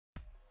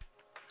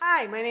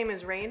Hi, my name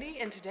is Randy,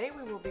 and today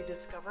we will be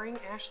discovering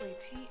Ashley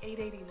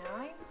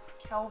T889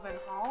 Kelvin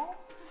Hall.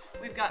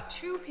 We've got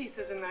two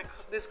pieces in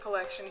this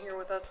collection here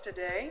with us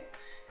today,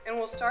 and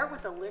we'll start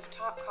with the lift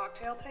top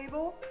cocktail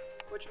table,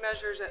 which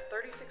measures at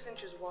 36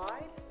 inches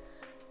wide,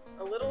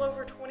 a little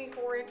over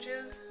 24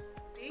 inches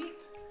deep,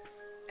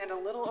 and a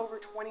little over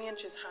 20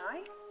 inches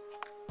high.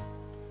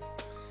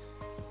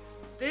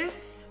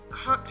 This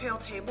cocktail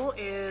table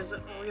is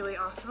really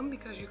awesome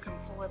because you can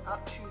pull it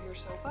up to your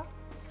sofa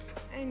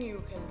and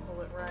you can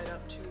pull it right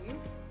up to you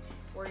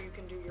where you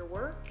can do your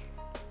work,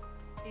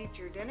 eat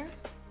your dinner.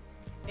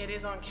 It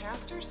is on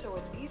casters, so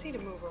it's easy to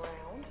move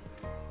around.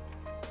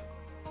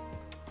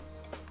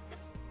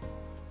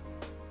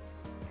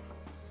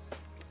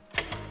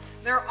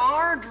 There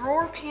are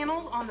drawer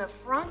panels on the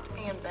front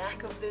and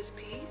back of this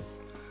piece,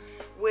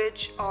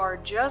 which are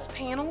just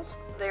panels.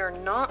 They are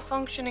not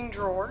functioning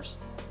drawers.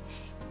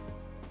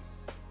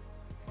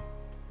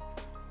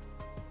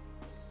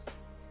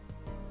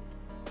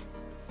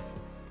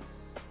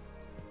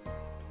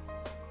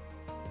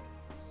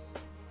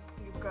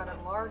 You've got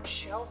a large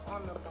shelf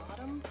on the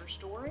bottom for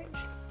storage.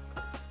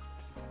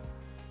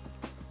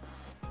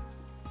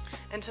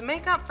 And to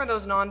make up for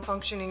those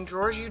non-functioning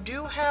drawers, you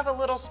do have a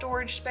little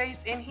storage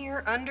space in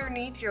here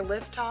underneath your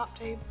lift top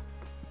table.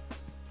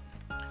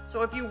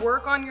 So if you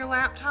work on your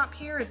laptop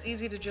here, it's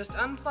easy to just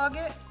unplug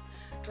it,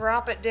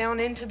 drop it down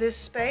into this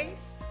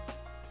space,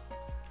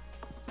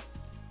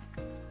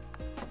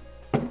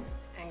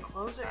 and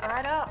close it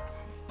right up.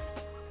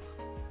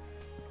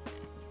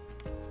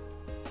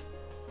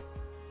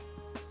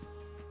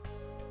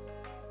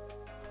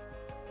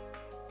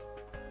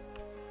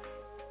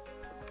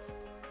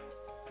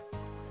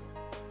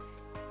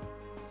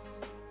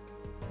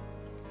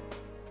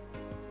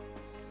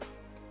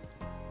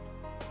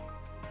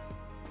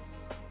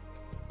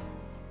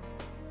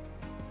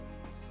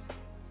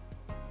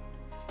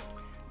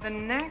 The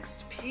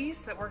next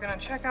piece that we're going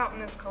to check out in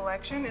this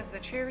collection is the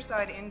chair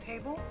side end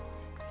table,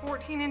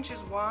 14 inches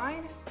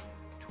wide,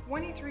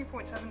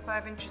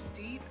 23.75 inches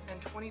deep,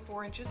 and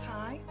 24 inches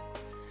high.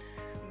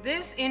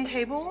 This end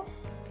table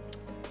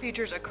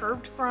features a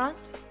curved front,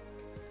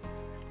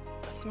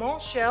 a small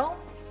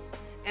shelf,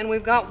 and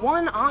we've got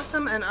one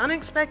awesome and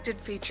unexpected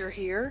feature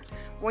here.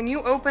 When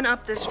you open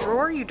up this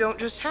drawer, you don't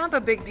just have a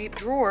big deep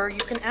drawer, you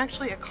can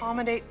actually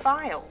accommodate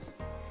files.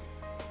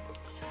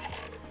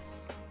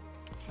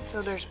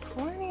 So there's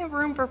plenty of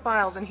room for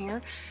files in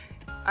here.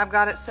 I've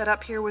got it set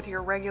up here with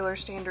your regular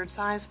standard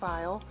size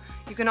file.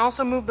 You can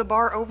also move the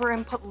bar over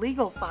and put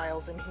legal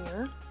files in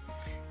here.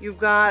 You've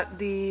got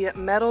the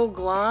metal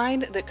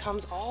glide that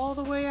comes all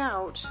the way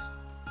out.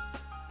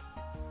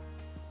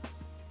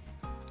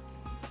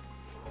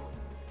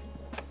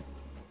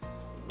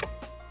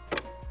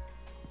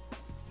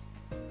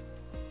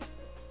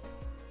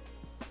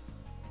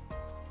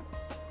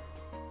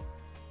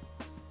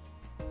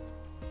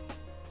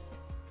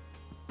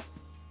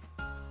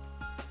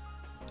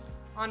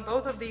 On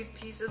both of these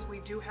pieces, we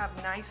do have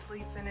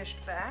nicely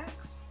finished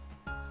backs.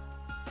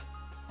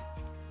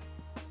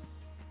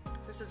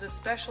 This is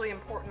especially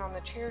important on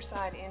the chair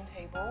side end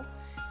table.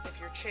 If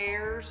your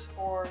chairs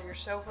or your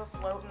sofa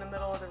float in the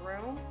middle of the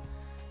room,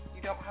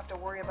 you don't have to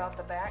worry about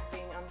the back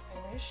being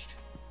unfinished.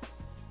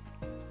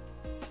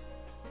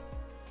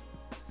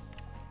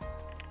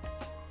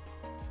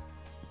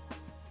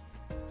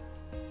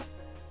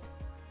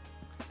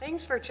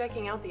 Thanks for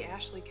checking out the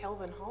Ashley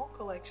Kelvin Hall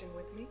collection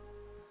with me.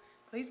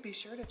 Please be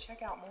sure to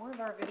check out more of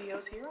our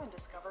videos here on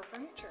Discover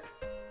Furniture.